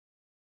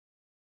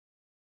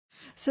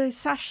So,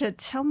 Sasha,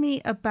 tell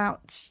me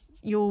about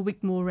your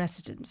Wigmore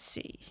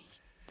residency.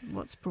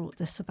 What's brought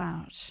this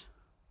about?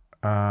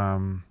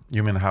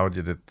 You mean how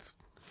did it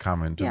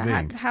come into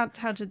being?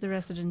 How did the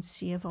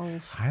residency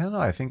evolve? I don't know.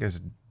 I think it's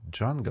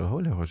John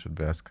Gilhooly who should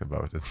be asked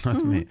about it,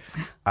 not me.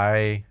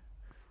 I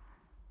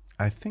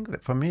think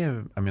that for me,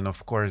 I mean,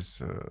 of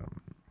course,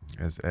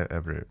 as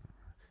every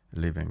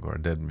living or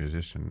dead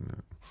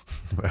musician,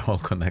 we're all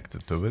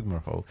connected to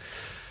Wigmore Hall.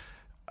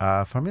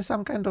 For me,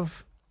 some kind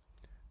of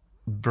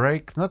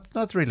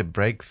not really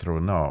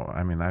breakthrough, no.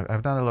 I mean,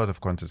 I've done a lot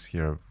of concerts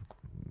here,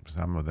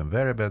 some of them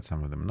very bad,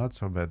 some of them not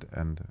so bad,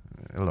 and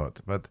a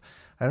lot. But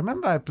I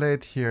remember I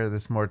played here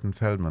this Morton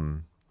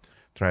Feldman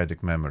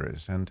Tragic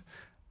Memories, and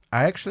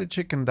I actually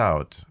chickened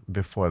out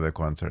before the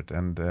concert,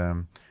 and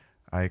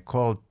I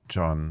called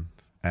John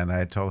and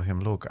I told him,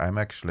 look, I'm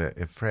actually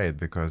afraid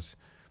because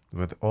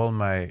with all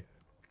my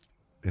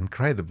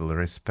incredible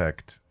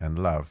respect and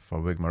love for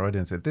Wigmore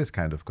audience, it is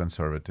kind of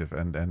conservative,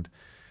 and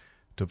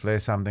to play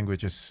something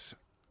which is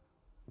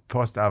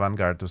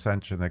post-avant-garde to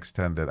such an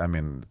extent that, I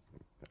mean,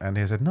 and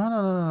he said,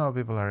 no,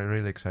 people are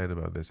really excited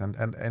about this. And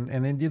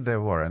indeed they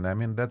were. And I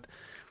mean,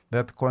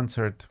 that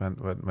concert,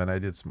 when I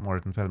did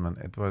Morton Feldman,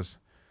 it was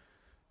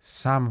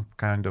some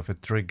kind of a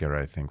trigger,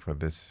 I think, for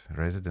this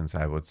residence,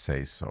 I would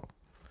say so.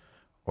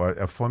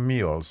 Or for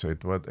me also,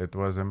 it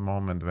was a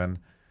moment when,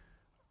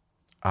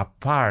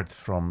 apart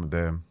from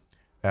the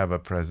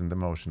ever-present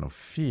emotion of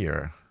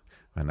fear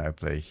when I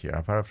play here,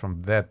 apart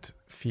from that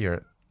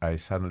fear, I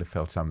suddenly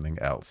felt something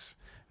else.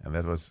 And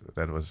that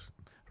was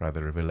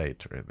rather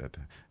revelatory, that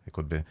it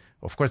could be,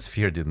 of course,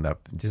 fear didn't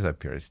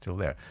disappear, it's still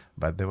there,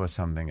 but there was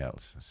something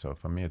else. So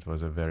for me, it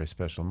was a very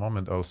special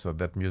moment. Also,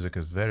 that music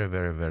is very,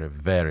 very, very,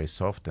 very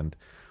soft, and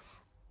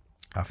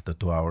after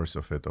 2 hours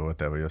of it or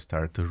whatever, you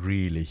start to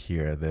really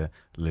hear the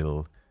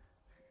little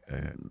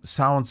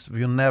sounds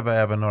you never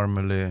ever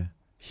normally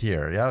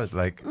hear. Yeah,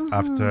 like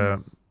after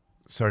a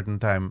certain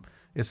time,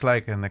 it's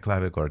like in a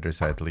clavichord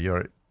recital,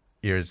 your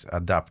ears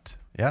adapt.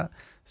 Yeah.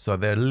 So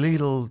there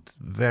are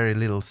very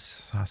little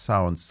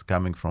sounds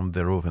coming from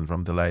the roof and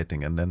from the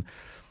lighting, and then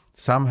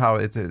somehow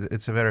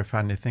it's a very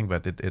funny thing,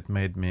 but it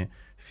made me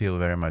feel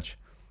very much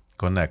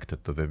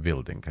connected to the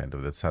building, kind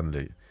of, that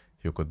suddenly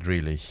you could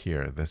really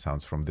hear the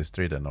sounds from the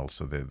street and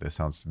also the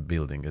sounds the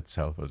building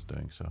itself was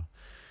doing. So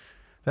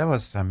that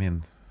was, I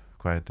mean,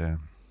 quite a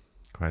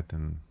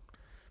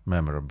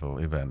memorable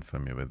event for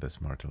me with this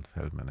Morton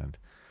Feldman. And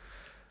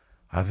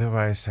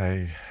otherwise,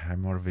 I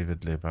more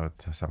vividly about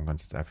some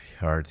concerts I've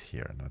heard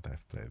here, not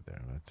I've played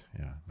there. But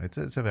yeah,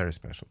 it's a very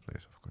special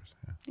place, of course.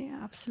 Yeah,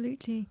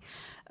 absolutely.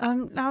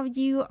 Now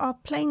you are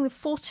playing the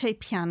forte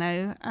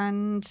piano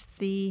and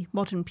the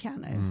modern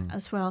piano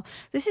as well.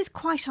 This is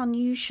quite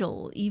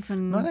unusual,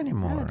 even not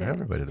anymore. nowadays.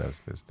 Everybody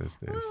does this these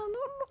days. Well,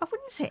 I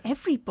wouldn't say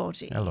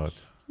everybody. A lot.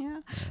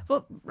 Yeah.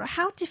 Well,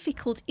 how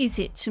difficult is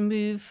it to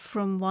move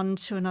from one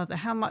to another?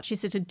 How much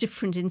is it a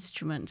different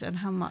instrument, and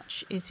how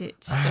much is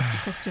it just a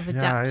question of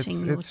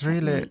adapting your it's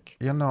technique?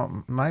 really,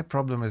 my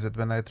problem is that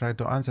when I try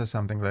to answer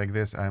something like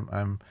this, I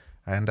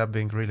end up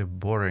being really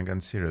boring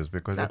and serious,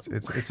 because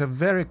it's a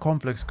very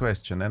complex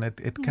question, and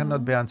it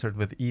cannot be answered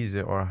with easy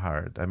or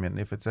hard. I mean,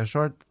 if it's a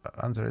short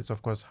answer, it's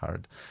of course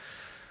hard.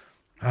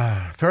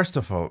 First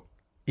of all,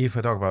 if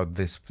I talk about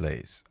this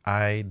place,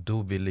 I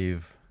do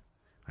believe,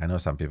 I know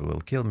some people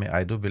will kill me,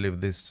 I do believe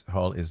this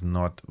hall is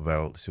not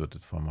well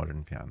suited for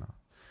modern piano.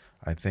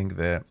 I think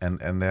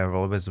and there are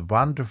always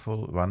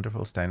wonderful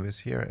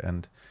Steinways here,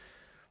 and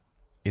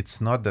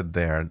it's not that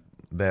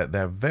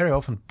they're very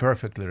often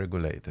perfectly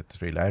regulated,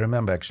 really. I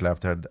remember actually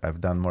after I've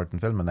done Morton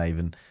Feldman, I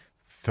even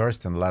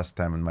first and last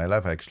time in my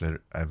life,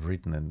 I've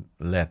written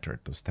a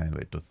letter to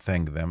Steinway to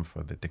thank them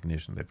for the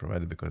technician they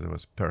provided, because it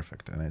was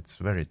perfect, and it's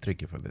very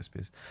tricky for this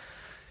piece.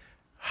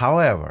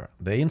 However,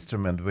 the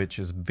instrument which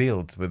is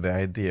built with the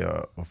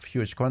idea of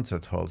huge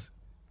concert halls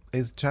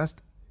is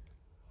just,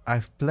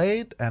 I've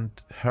played and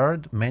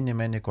heard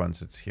many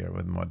concerts here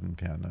with modern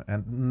piano,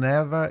 and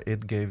never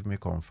it gave me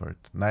comfort,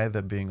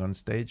 neither being on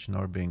stage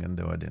nor being in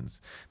the audience.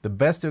 The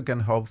best you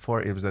can hope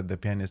for is that the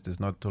pianist is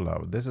not too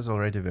loud. This is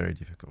already very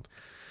difficult.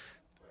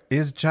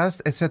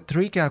 It's a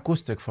tricky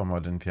acoustic for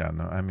modern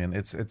piano. I mean,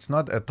 it's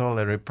not at all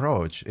a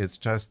reproach. It's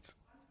just,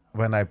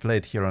 when I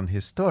played here on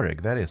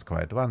historic, that is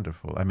quite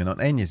wonderful. I mean,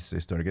 on any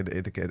historic,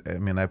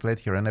 I played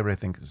here on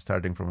everything,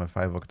 starting from a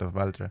 5-octave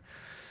Walter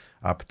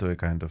up to a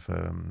kind of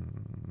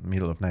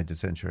middle of 19th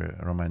century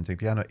romantic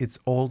piano. It's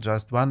all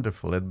just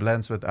wonderful. It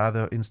blends with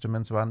other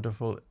instruments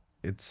wonderful.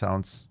 It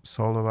sounds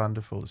solo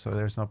wonderful, so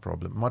there's no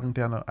problem. Modern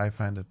piano, I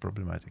find it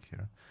problematic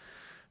here.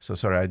 So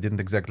sorry, I didn't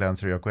exactly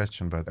answer your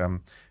question, but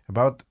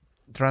about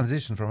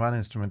transition from one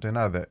instrument to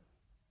another,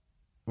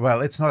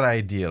 well, it's not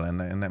ideal.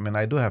 And I mean,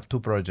 I do have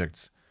 2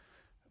 projects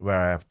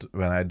where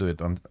when I do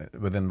it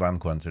within one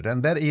concert,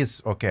 and that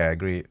is okay. I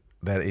agree.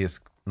 There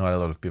is not a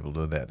lot of people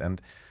do that, and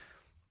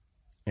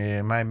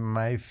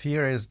my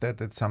fear is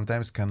that it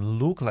sometimes can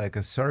look like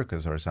a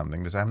circus or something,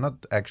 because I'm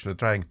not actually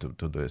trying to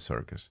do a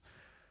circus.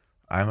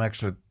 I'm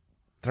actually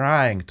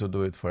trying to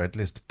do it for at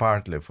least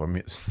partly for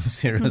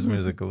serious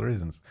musical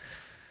reasons.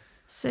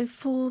 So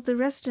for the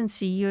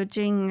residency, you're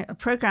doing a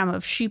program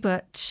of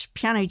Schubert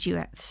piano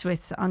duets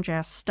with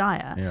Andreas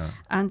Steyer,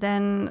 and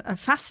then a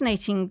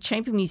fascinating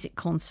chamber music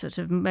concert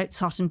of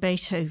Mozart and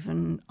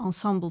Beethoven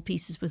ensemble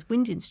pieces with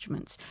wind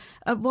instruments.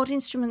 What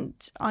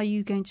instrument are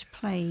you going to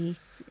play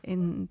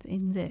in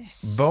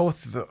this?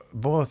 Both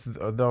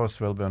those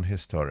will be on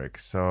historic.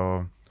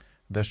 So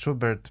the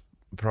Schubert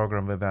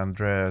program with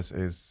Andreas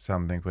is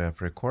something we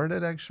have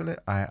recorded, actually.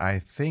 I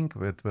think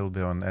it will be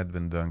on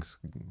Edwin Böng's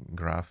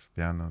Graf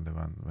piano,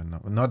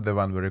 not the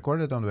one we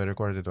recorded on. We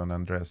recorded on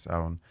Andreas'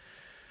 own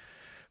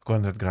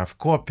Conrad Graf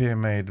copy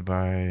made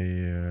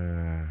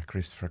by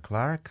Christopher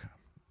Clark.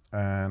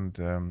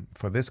 And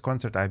for this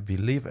concert, I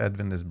believe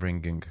Edwin is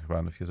bringing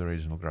one of his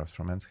original Grafs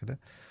from Enschede.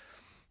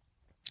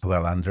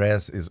 Well,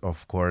 Andreas is,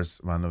 of course,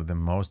 one of the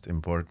most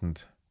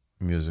important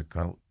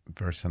musical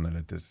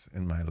personalities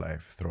in my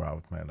life,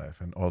 throughout my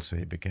life, and also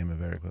he became a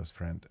very close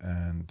friend,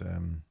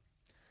 and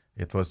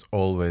it was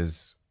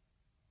always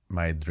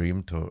my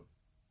dream to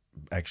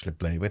actually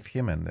play with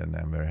him, and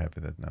I'm very happy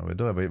that now we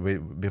do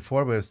it.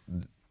 Before we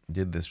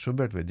did this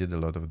Schubert, we did a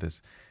lot of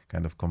this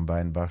kind of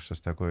combined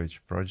Bach-Shostakovich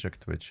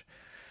project, which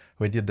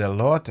we did a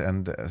lot,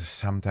 and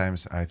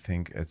sometimes I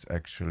think it's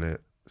actually,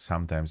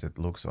 sometimes it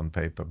looks on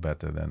paper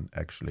better than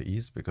actually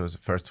is, because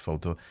first of all,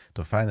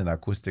 to find an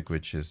acoustic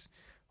which is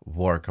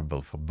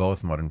workable for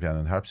both modern piano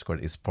and harpsichord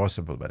is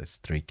possible, but it's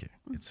tricky.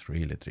 It's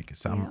really tricky.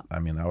 I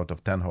mean, out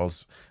of 10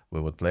 holes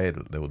we would play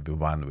it, there would be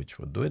one which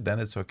would do it,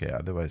 then it's okay.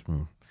 Otherwise,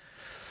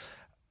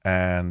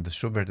 And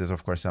Schubert is,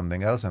 of course,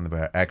 something else, and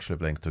we're actually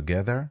playing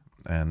together.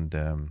 And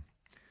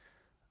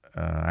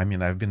I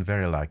mean, I've been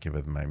very lucky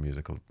with my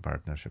musical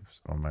partnerships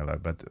all my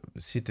life, but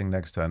sitting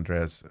next to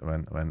Andreas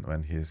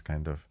when he's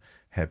kind of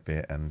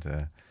happy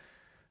and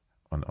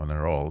on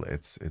a roll,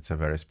 it's a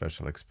very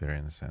special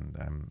experience, and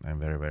I'm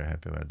very, very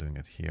happy we're doing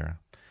it here.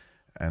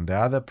 And the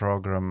other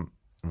program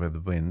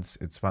with winds,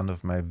 it's one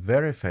of my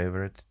very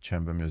favorite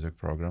chamber music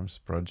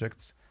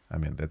projects. I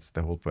mean, that's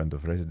the whole point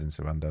of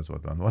residency. One does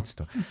what one wants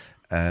to.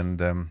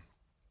 And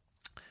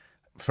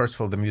first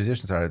of all, the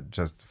musicians are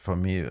just, for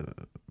me,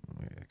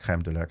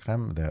 crème de la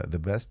crème. They're the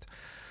best.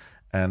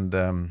 And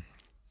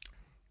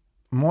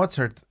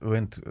Mozart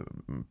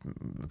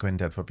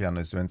Quintet for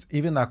Piano Winds,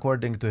 even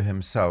according to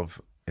himself,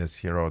 as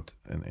he wrote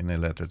in a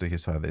letter to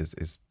his father,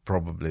 is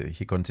probably,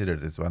 he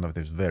considered it one of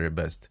his very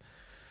best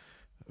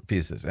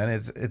pieces. And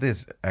it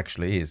is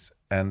actually is.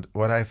 And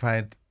what I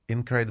find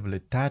incredibly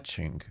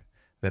touching,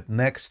 that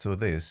next to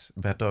this,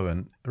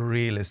 Beethoven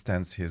really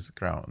stands his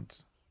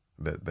ground.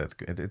 That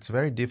it's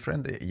very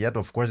different, yet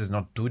of course it's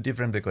not too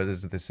different because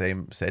it's the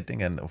same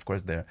setting, and of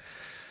course there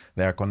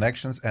are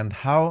connections. And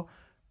how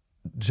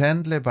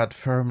gently but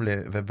firmly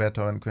the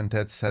Beethoven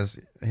Quintet says,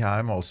 yeah,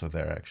 I'm also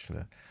there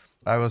actually.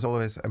 I was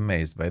always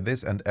amazed by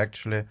this, and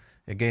actually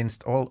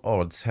against all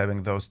odds,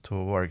 having those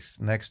two works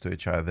next to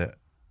each other,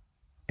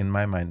 in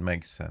my mind,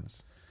 makes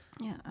sense.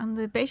 Yeah, and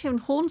the Beethoven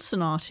Horn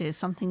Sonata is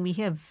something we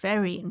hear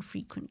very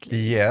infrequently.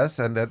 Yes,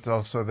 and that's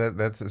also,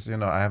 that's, you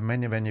know, I have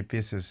many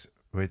pieces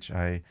which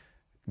I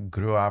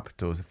grew up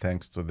to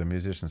thanks to the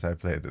musicians I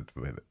played it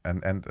with.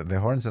 And the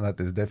Horn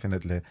Sonata is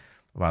definitely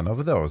one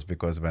of those,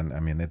 because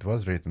it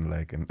was written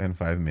like in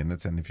 5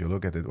 minutes, and if you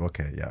look at it,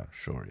 okay, yeah,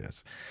 sure,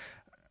 yes.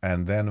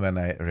 And then when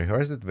I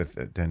rehearsed it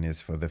with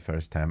Dennis for the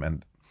first time,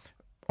 and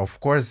of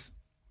course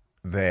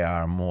they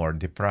are more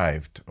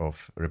deprived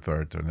of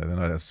repertoire, they're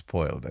not as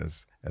spoiled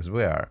as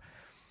we are.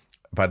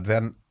 But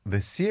then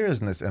the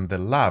seriousness and the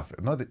love,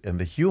 and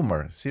the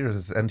humor,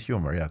 seriousness and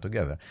humor,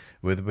 together,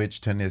 with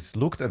which Dennis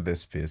looked at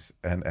this piece,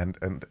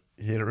 and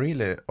he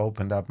really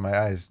opened up my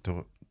eyes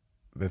to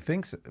the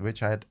things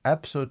which I had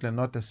absolutely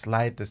not the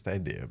slightest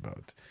idea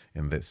about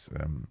in this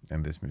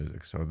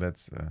music. So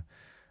that's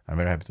I'm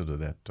very happy to do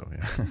that too.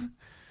 Yeah.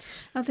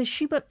 Now, the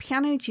Schubert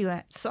piano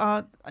duets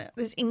are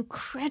this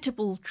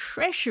incredible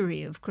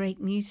treasury of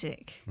great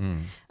music.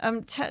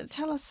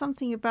 Tell us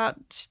something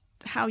about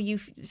how you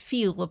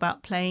feel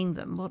about playing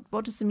them.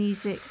 What does the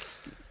music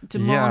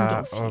demand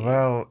of you?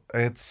 Well,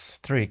 it's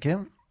tricky.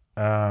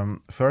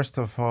 First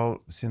of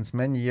all, since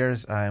many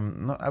years, I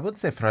wouldn't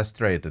say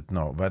frustrated,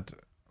 no, but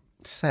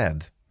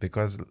sad,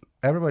 because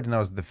everybody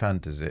knows the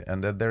fantasy,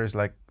 and that there is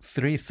like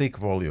 3 thick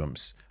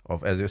volumes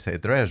of, as you say,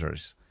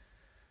 treasures.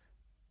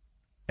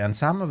 And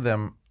some of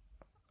them,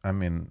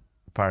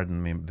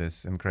 pardon me,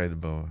 this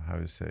incredible, how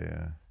you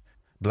say,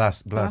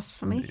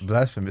 blasphemy.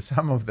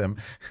 Some of them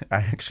I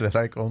actually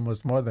like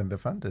almost more than the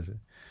fantasy.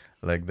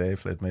 Like the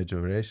A-flat major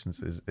variations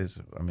is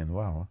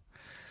wow.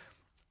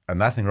 And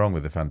nothing wrong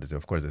with the fantasy,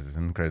 of course, this is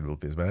an incredible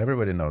piece, but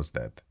everybody knows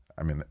that.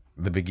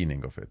 The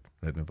beginning of it,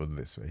 let me put it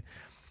this way.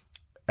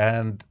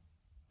 And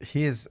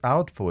his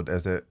output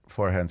as a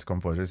four-hands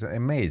composer is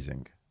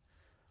amazing.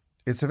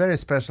 It's a very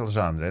special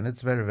genre, and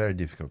it's very, very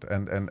difficult.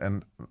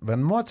 And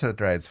when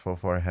Mozart writes for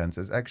four hands,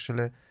 it's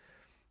actually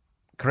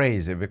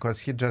crazy, because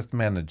he just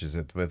manages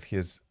it with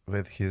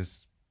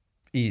his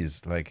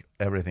ease, like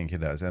everything he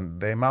does. And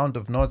the amount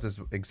of notes is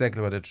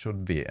exactly what it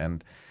should be.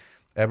 And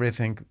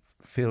everything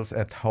feels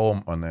at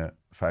home on a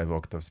 5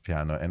 octaves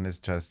piano, and it's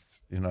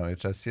just, you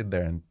just sit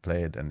there and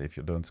play it, and if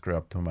you don't screw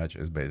up too much,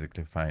 it's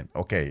basically fine.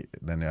 Okay,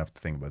 then you have to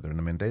think about the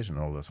ornamentation,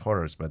 all those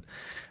horrors, but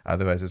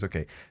otherwise it's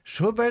okay.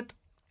 Schubert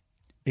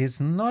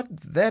is not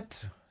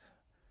that...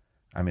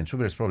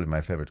 Schubert is probably my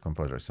favorite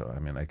composer, so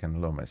I can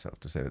allow myself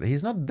to say that.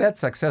 He's not that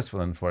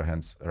successful in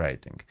four-hands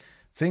writing.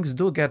 Things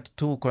do get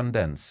too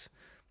condensed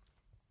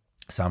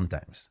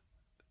sometimes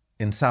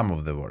in some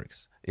of the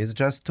works. It's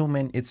just too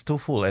many, it's too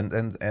full,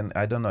 and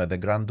I don't know, the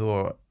Grand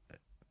Duo,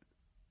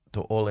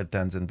 to all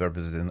intents and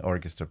purposes, an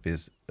orchestra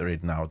piece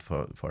written out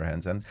for four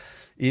hands, and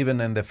even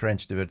in the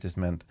French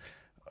divertissement,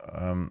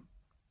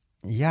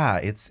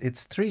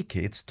 it's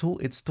tricky. It's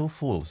too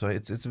full. So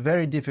it's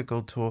very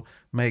difficult to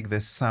make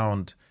this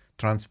sound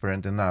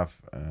transparent enough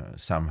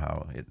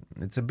somehow.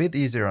 It's a bit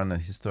easier on a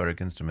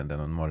historic instrument than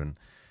on modern,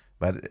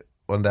 but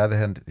on the other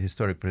hand,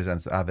 historic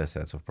presents other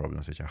sets of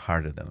problems which are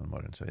harder than on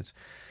modern. So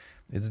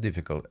it's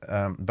difficult.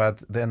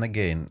 But then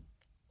again,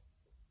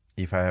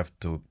 if I have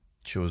to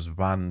choose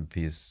one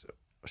piece,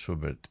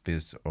 Schubert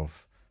piece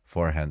of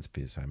four hands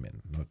piece,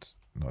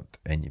 not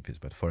any piece,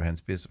 but four hands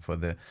piece for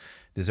the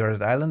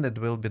Deserted Island, it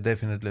will be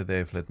definitely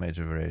the A flat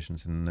major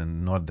variations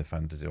and not the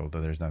fantasy,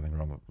 although there's nothing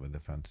wrong with the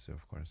fantasy,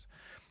 of course.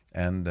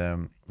 And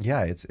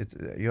it's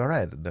you're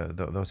right.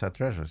 Those are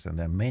treasures, and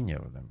there are many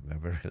of them. They're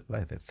very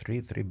light. They're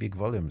three big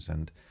volumes,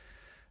 and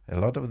a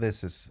lot of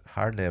this is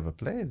hardly ever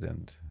played,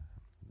 and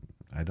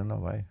I don't know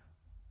why.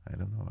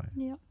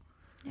 Yeah.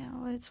 Yeah,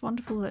 well, it's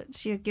wonderful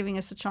that you're giving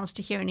us a chance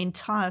to hear an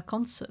entire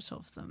concert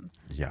of them.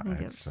 Yeah,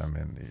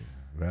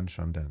 wenn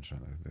schon, denn schon,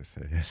 as they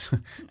say, yes.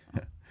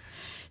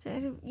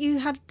 You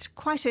had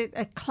quite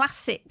a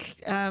classic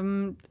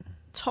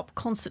top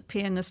concert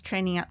pianist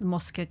training at the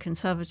Moscow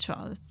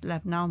Conservatoire with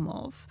Lev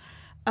Naumov.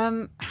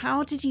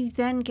 How did you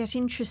then get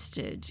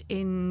interested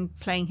in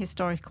playing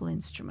historical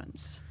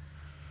instruments?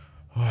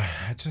 Oh,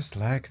 I just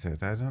liked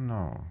it. I don't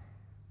know.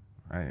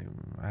 I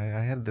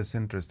had this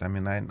interest. I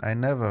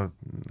never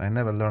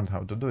learned how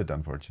to do it,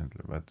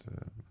 unfortunately. But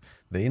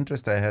the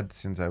interest I had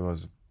since I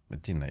was a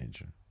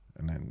teenager,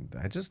 and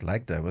I just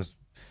liked it. I was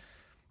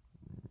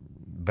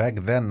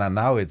back then. And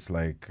now it's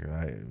like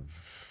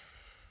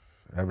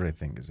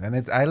everything is,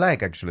 and I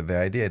like actually the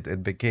idea.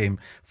 It became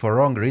for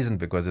wrong reason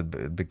because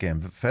it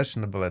became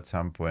fashionable at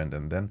some point,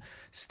 and then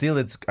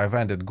still I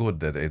find it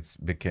good that it's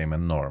became a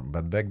norm.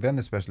 But back then,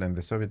 especially in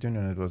the Soviet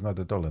Union, it was not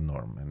at all a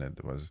norm, and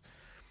it was.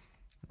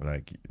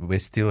 Like, we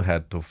still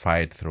had to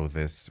fight through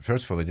this.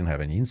 First of all, we didn't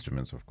have any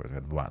instruments, of course, we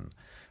had one.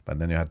 But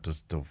then you had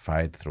to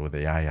fight through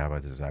the,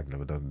 what is exactly,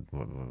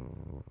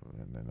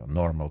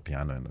 normal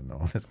piano and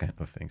all this kind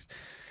of things.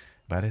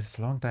 But it's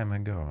a long time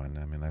ago,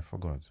 and I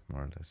forgot,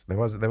 more or less.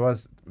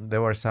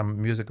 There were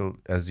some musical,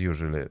 as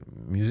usually,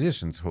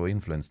 musicians who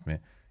influenced me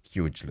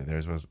hugely.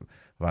 There was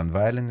one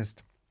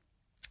violinist.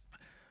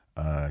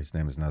 His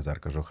name is Nazar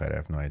Kožuchar. I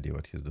have no idea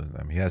what he's doing.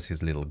 He has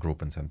his little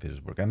group in St.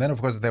 Petersburg. And then, of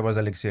course, there was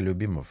Alexei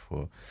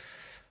Lyubimov,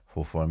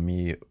 who for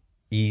me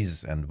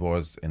is and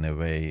was, in a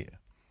way,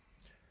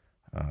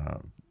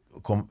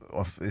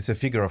 it's a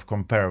figure of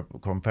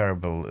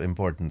comparable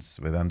importance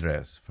with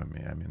Andreas for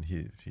me.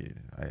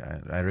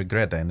 I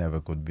regret I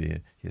never could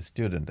be his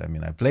student.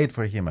 I played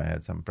for him. I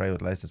had some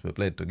private lessons. We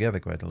played together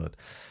quite a lot.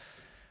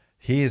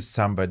 He is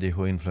somebody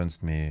who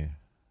influenced me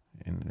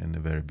in a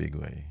very big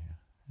way.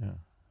 Yeah.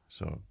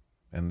 So...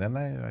 And then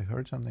I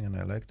heard something and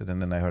I liked it.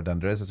 And then I heard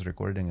Andreas'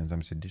 recording in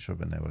some CD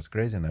shop and I was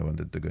crazy and I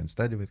wanted to go and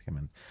study with him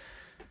and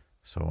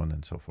so on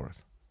and so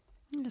forth.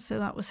 So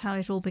that was how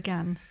it all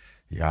began.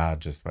 Yeah,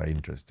 just by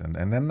interest. And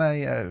then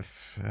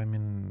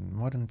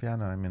modern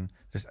piano,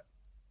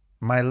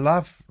 my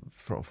love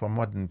for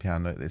modern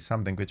piano is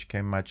something which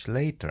came much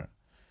later.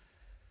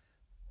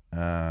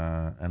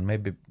 And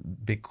maybe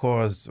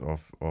because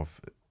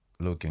of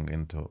looking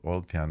into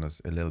old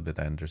pianos a little bit,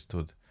 I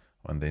understood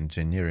on the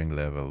engineering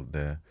level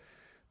the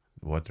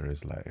water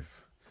is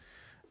life.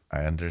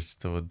 I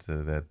understood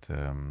that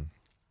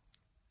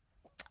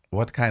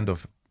what kind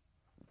of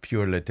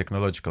purely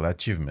technological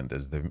achievement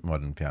is the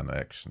modern piano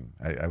action.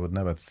 I would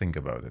never think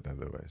about it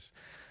otherwise.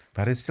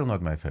 But it's still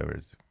not my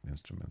favorite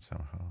instrument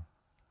somehow.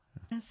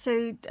 Yeah.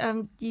 So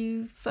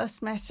you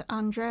first met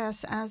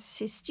Andreas as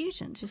his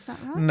student, is that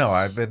right? No,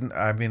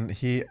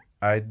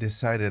 I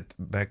decided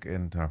back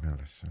in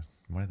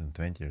more than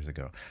 20 years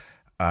ago.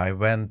 I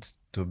went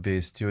to be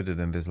a student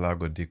in this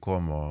Lago di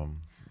Como,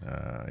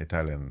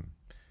 Italian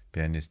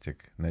pianistic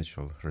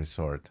natural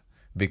resort,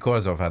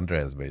 because of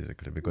Andreas,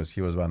 basically, because he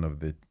was one of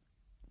the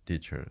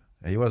teachers.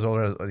 He was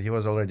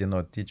already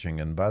not teaching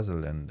in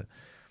Basel, and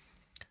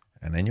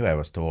anyway, I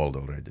was too old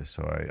already,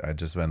 so I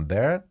just went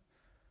there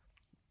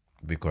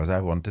because I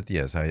wanted.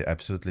 Yes, I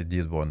absolutely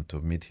did want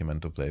to meet him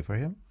and to play for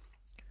him,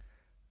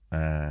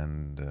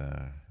 and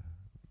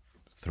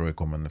through a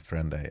common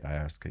friend, I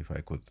asked if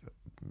I could.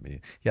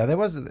 I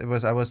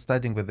was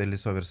studying with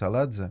Eliseo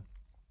Versaladze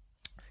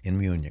in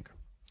Munich,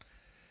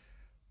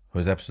 who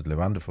is absolutely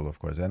wonderful, of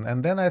course.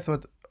 And then I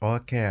thought,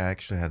 okay, I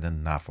actually had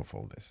enough of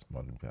all this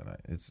modern piano.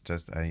 It's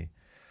just I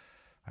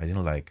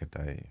didn't like it.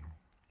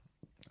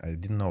 I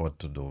didn't know what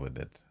to do with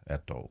it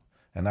at all.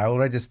 And I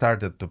already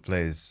started to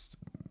play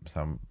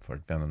some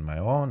fortepiano on my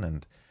own,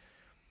 and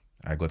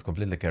I got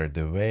completely carried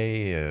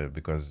away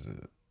because,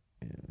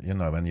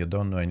 when you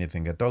don't know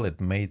anything at all, it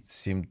may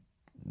seem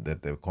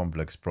that a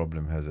complex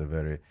problem has a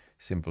very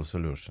simple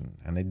solution,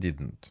 and it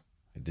didn't.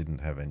 It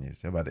didn't have any,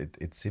 but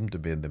it seemed to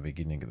be in the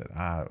beginning that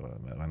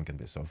one can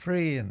be so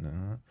free,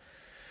 and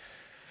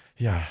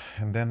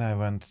and then I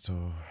went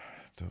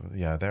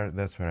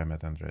that's where I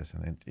met Andreas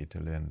in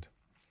Italy, and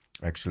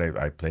actually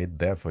I played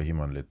there for him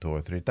only 2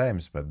 or 3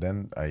 times, but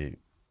then I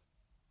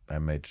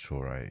made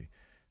sure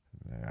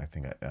I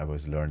think I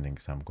was learning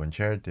some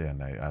concerti,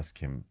 and I asked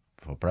him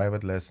for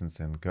private lessons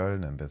in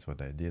Köln, and that's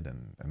what I did,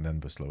 and then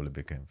we slowly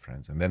became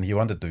friends. And then he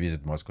wanted to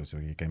visit Moscow, so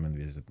he came and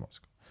visited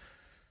Moscow.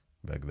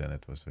 Back then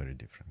it was very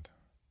different.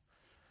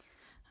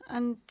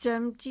 And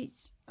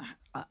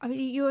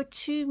you are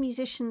 2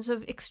 musicians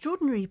of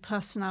extraordinary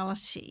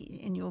personality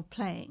in your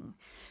playing,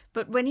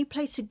 but when you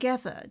play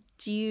together,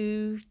 do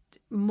you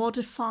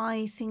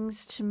modify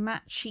things to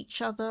match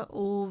each other,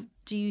 or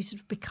do you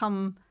sort of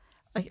become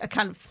a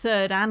kind of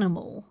third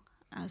animal,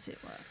 as it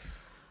were?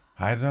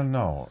 I don't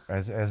know.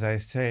 As I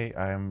say,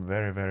 I am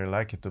very, very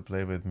lucky to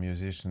play with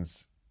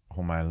musicians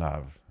whom I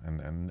love,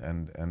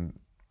 and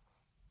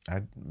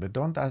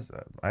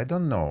I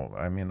don't know.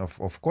 I mean,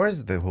 of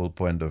course, the whole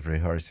point of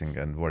rehearsing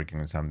and working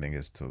on something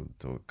is to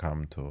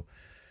come to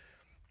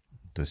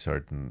a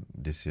certain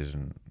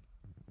decision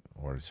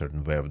or a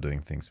certain way of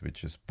doing things,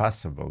 which is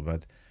possible.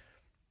 But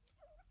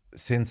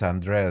since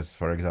Andreas,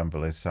 for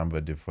example, is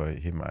somebody, for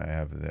him I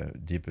have the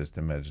deepest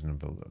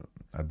imaginable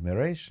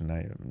admiration,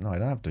 I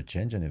don't have to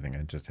change anything.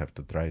 I just have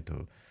to try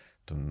to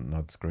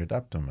not screw it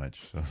up too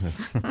much. So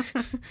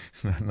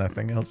there's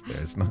nothing else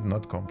there. It's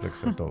not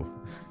complex at all.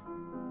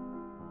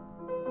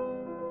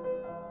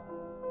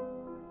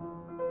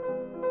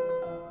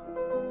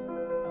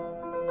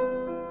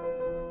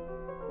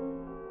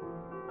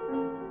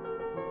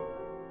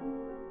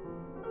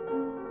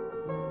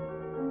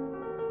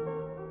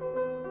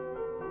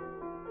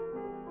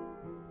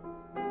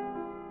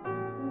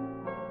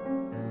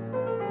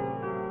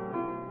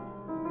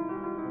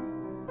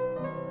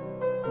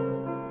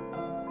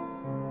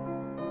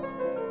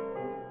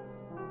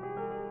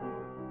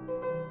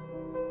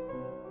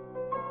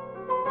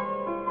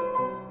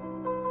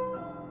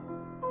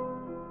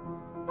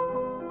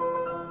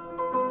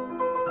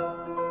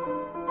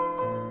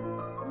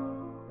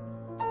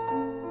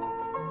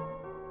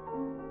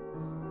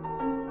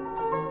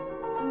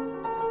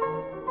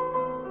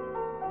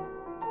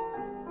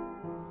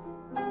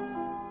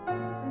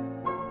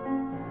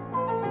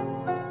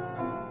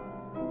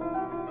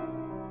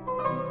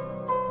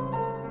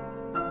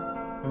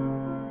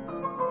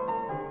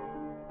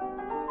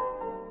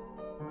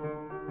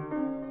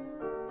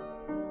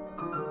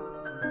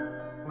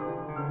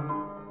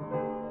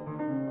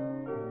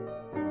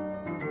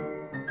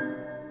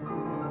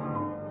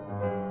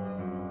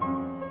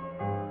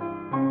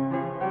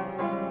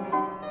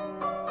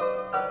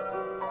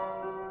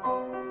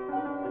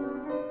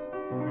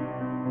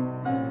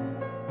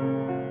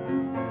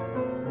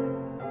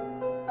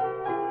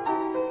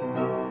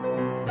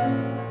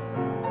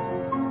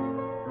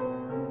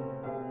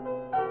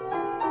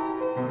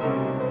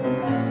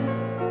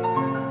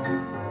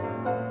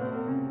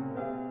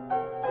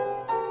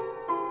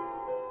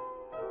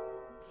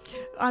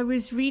 I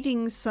was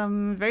reading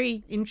some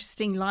very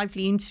interesting,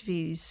 lively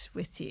interviews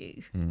with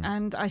you,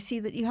 and I see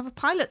that you have a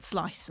pilot's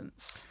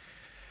license.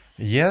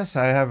 Yes,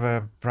 I have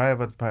a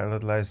private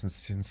pilot license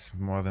since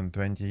more than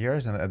 20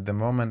 years, and at the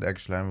moment,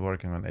 actually, I'm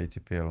working on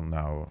ATPL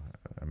now.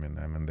 I mean,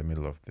 I'm in the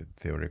middle of the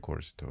theory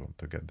course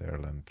to get the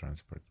airline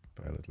transport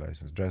pilot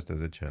license, just as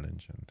a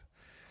challenge, and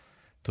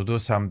to do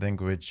something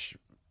which,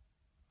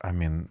 I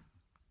mean,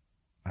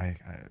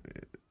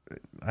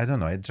 I don't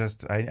know.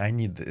 I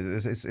need.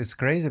 It's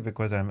crazy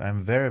because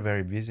I'm very,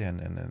 very busy and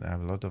I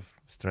have a lot of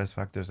stress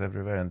factors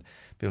everywhere. And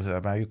people say,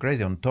 "Are you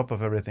crazy?" On top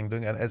of everything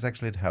doing, and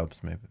it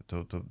helps me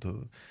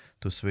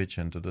to switch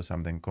and to do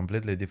something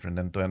completely different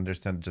and to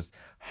understand just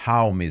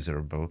how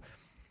miserable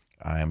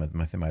I am at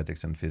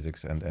mathematics and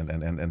physics and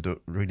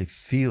to really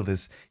feel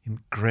this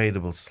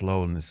incredible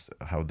slowness,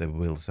 how the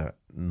wheels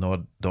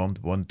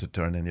don't want to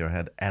turn in your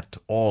head at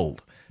all,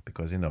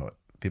 because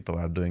people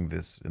are doing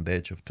this in the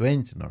age of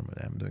 20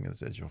 normally. I'm doing it at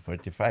the age of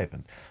 45,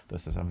 and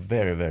this is some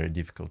very, very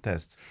difficult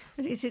tests.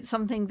 But is it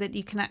something that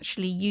you can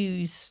actually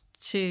use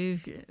to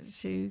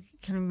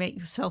kind of make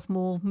yourself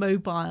more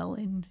mobile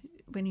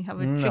when you have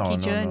a tricky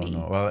journey?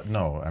 No. Well,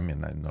 no. I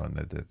mean, I know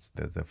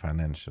that the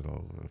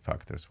financial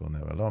factors will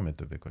never allow me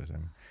to, because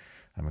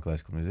I'm a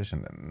classical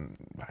musician. And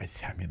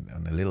I mean,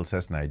 on a little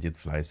Cessna, I did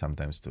fly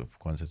sometimes to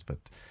concerts, but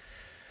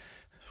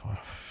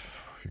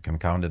you can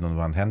count it on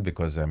one hand,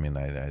 because I mean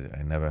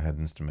I never had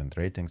instrument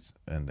ratings,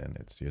 and then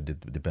you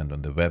depend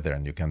on the weather,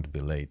 and you can't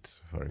be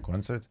late for a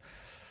concert.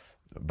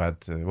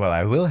 But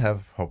I will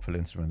have hopefully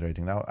instrument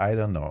rating now. I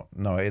don't know.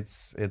 No, it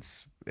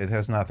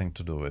has nothing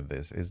to do with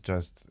this. It's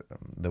just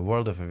the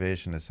world of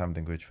aviation is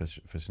something which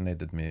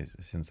fascinated me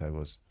since I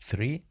was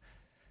 3,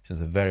 since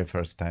the very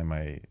first time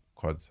I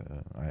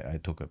I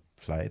took a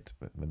flight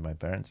with my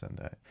parents, and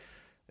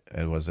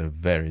it was a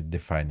very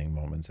defining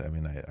moment. I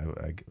mean,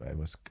 I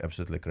was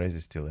absolutely crazy,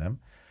 still am.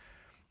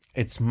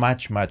 It's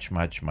much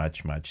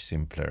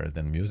simpler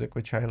than music,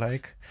 which I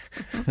like.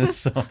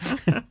 So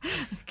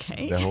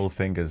okay. The whole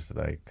thing is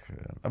like,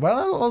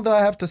 although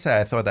I have to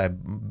say, I thought I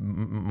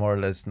more or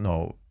less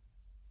know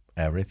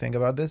everything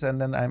about this,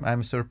 and then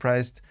I'm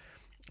surprised.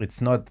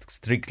 It's not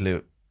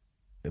strictly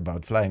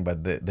about flying,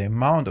 but the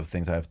amount of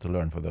things I have to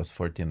learn for those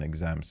 14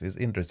 exams is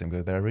interesting,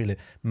 because there are really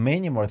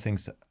many more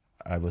things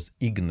I was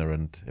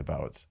ignorant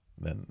about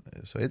than.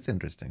 So it's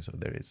interesting. So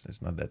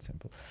it's not that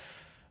simple.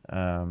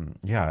 And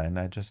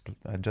I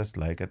just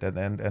like it,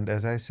 and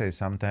as I say,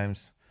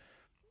 sometimes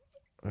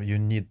you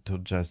need to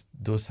just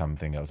do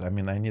something else. I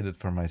mean, I need it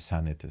for my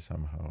sanity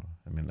somehow.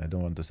 I mean, I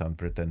don't want to sound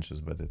pretentious,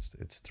 but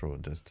it's true,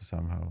 just to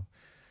somehow,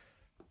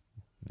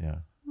 yeah.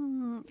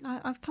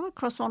 I've come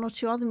across one or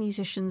two other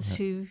musicians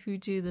who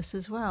do this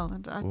as well.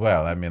 And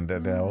I mean,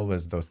 there are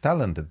always those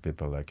talented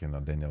people like,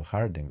 Daniel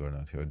Harding or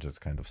not, who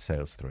just kind of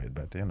sails through it.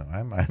 But,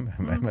 I'm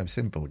a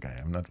simple guy.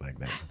 I'm not like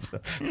that. So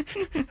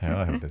I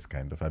don't have this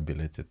kind of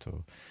ability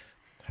to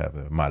have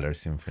a Mahler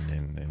symphony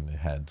in the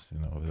head,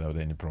 without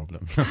any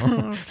problem.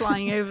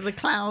 Flying over the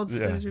clouds,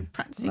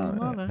 practicing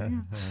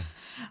Mahler.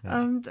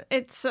 And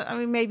it's,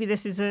 maybe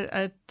this is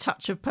a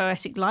touch of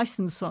poetic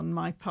license on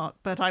my part,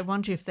 but I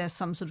wonder if there's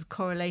some sort of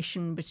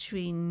correlation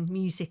between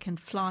music and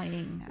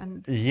flying.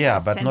 And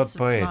but not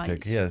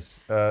poetic. Yes.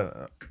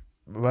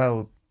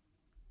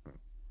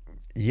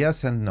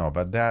 Yes and no,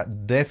 but there are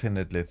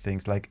definitely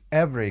things like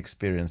every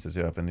experiences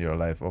you have in your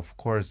life. Of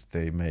course,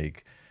 they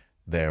make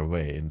their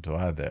way into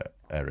other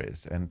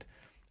areas, and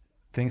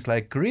things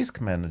like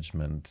risk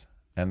management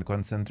and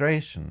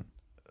concentration,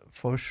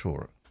 for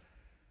sure.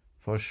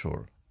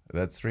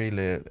 That's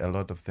really a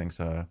lot of things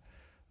are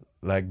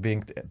like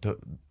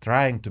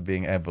trying to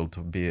being able to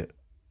be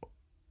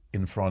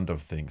in front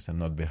of things and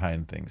not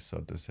behind things, so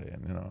to say,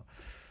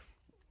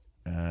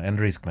 and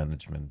risk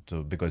management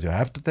too, because you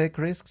have to take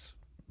risks,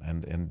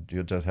 and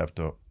you just have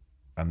to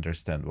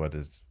understand what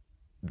is,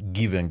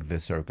 given the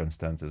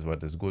circumstances,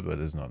 what is good, what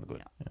is not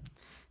good.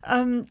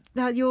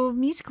 Now, your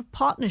musical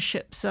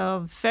partnerships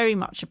are very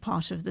much a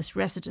part of this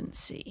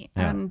residency,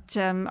 and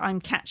I'm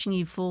catching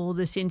you for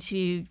this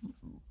interview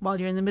while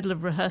you're in the middle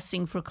of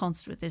rehearsing for a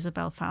concert with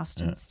Isabel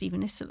Faust and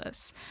Stephen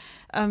Isserlis.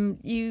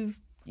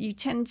 You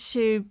tend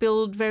to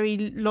build very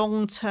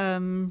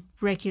long-term,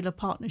 regular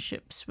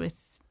partnerships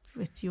with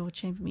your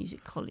chamber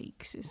music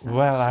colleagues.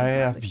 I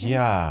have,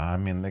 I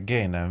mean,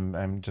 again,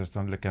 I'm just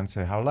only can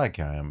say how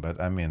lucky I am, but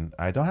I mean,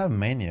 I don't have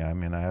many. I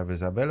mean, I have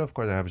Isabel, of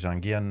course. I have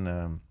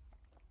Jean-Guyen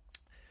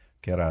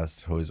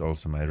Keras, who is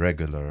also my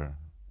regular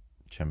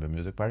chamber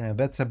music partner, and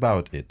that's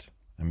about it.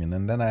 I mean,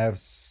 and then I have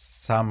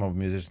some of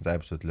musicians I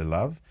absolutely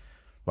love.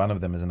 One of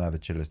them is another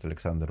cellist,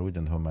 Alexander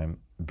Rudin, whom I'm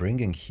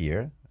bringing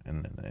here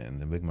in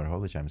the Wigmore Hall,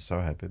 which I'm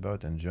so happy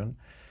about in June.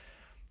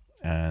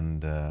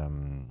 And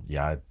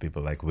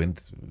people like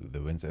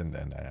the Winds and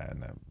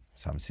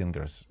some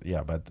singers.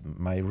 Yeah, but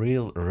my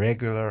real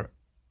regular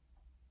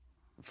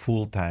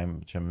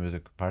full-time chamber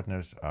music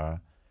partners are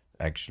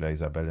actually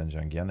Isabel and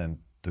Jean-Guyen, and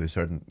to a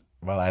certain,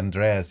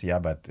 Andreas,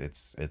 but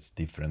it's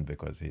different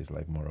because he's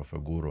like more of a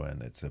guru,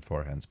 and it's a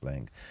four hands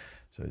playing,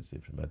 so it's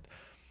different. But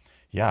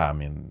I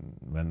mean,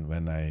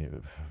 when I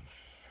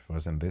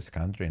was in this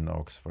country, in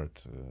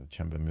Oxford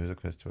Chamber Music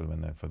Festival,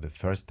 when I for the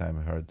first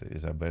time heard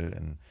Isabel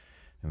in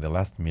the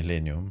last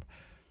millennium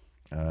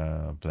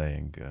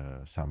playing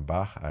some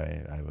Bach,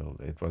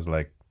 it was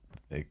like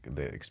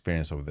the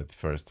experience of that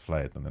first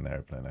flight on an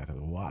airplane. I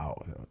thought, wow,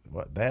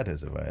 that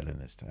is a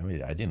violinist. I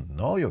mean, I didn't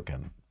know you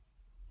can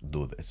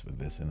do this with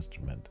this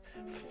instrument.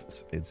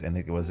 And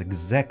it was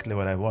exactly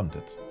what I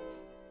wanted.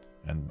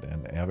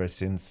 And ever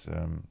since,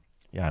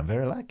 I'm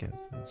very lucky.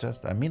 It's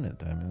just, I mean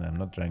it. I mean, I'm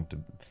not trying to,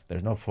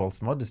 there's no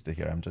false modesty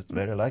here. I'm just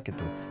very lucky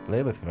to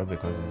play with her,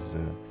 because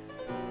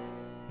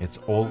it's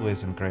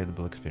always an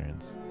incredible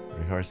experience,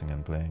 rehearsing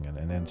and playing,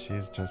 and then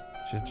she's just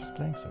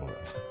playing so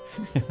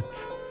well.